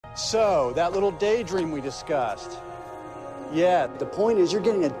So, that little daydream we discussed. Yeah, the point is you're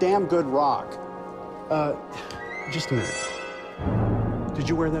getting a damn good rock. Just a minute. Did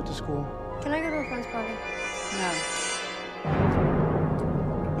you wear that to school? Can I go to a friend's party? No.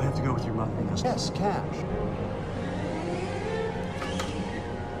 I have to go with your mother. Yes, cash.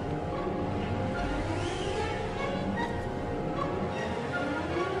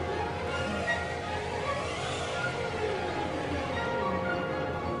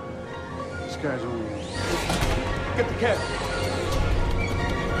 This guy's only... Get the kid.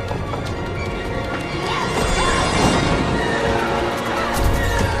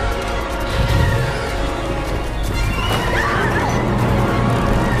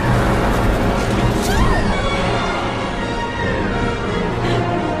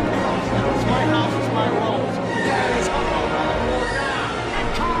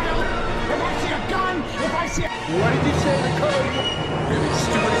 What did you say, Nicole? Really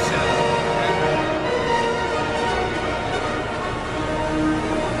stupid as hell.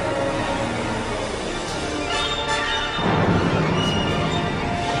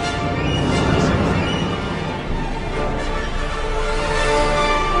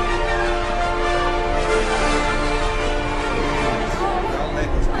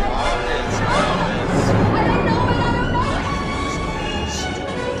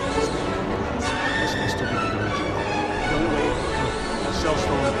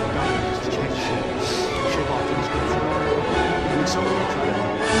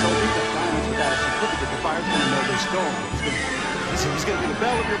 He's gonna be the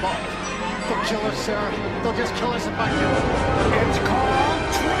belle of your ball. They'll kill us, Sarah. They'll just kill us if I do. It's called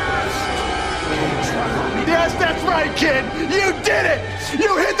trust. Yes, that's right, kid. You did it.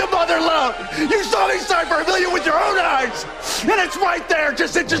 You hit the mother load. You saw me sign for $1 million with your own eyes, and it's right there,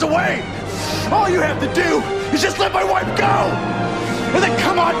 just inches away. All you have to do is just let my wife go, and then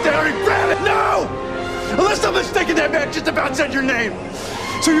come on down and grab it. No, unless I'm mistaken, that man just about said your name.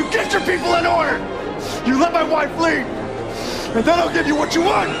 So you get your people in order. You let my wife leave. And then I'll give you what you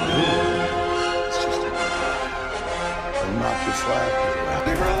want! It's just a... I'll knock your flag.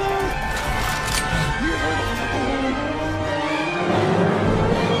 Leave her alone!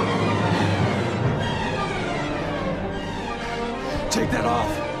 Take that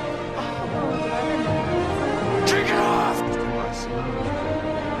off! Take it off!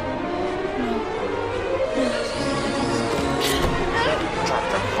 Drop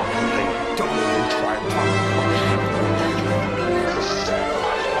that fucking thing. Don't even try to talk.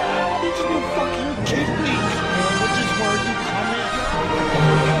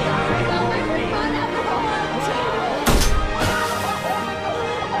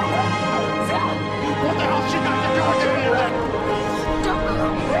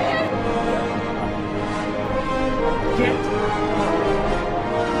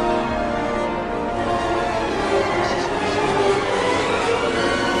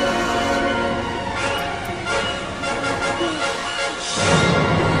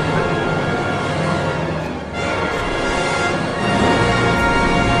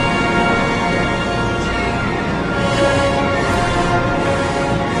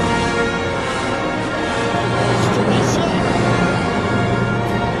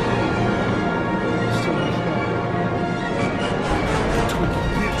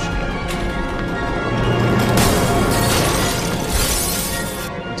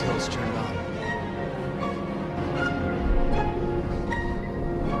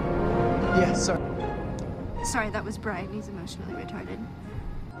 Yes, sir. Sorry, that was Brian. He's emotionally retarded.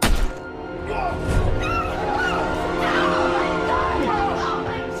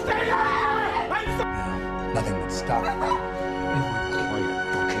 Nothing would stop me.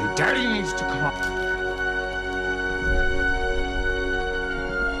 Okay, Daddy needs to come.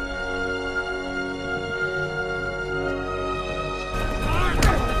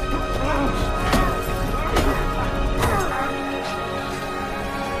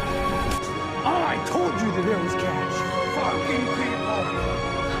 That there was cash. Fucking people!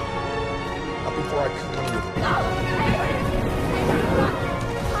 Not before I come on you.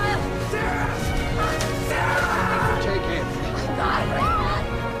 Sarah! Take him.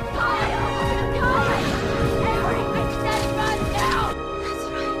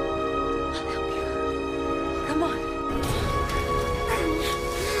 Come on.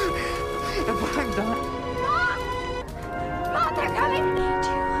 If I'm done.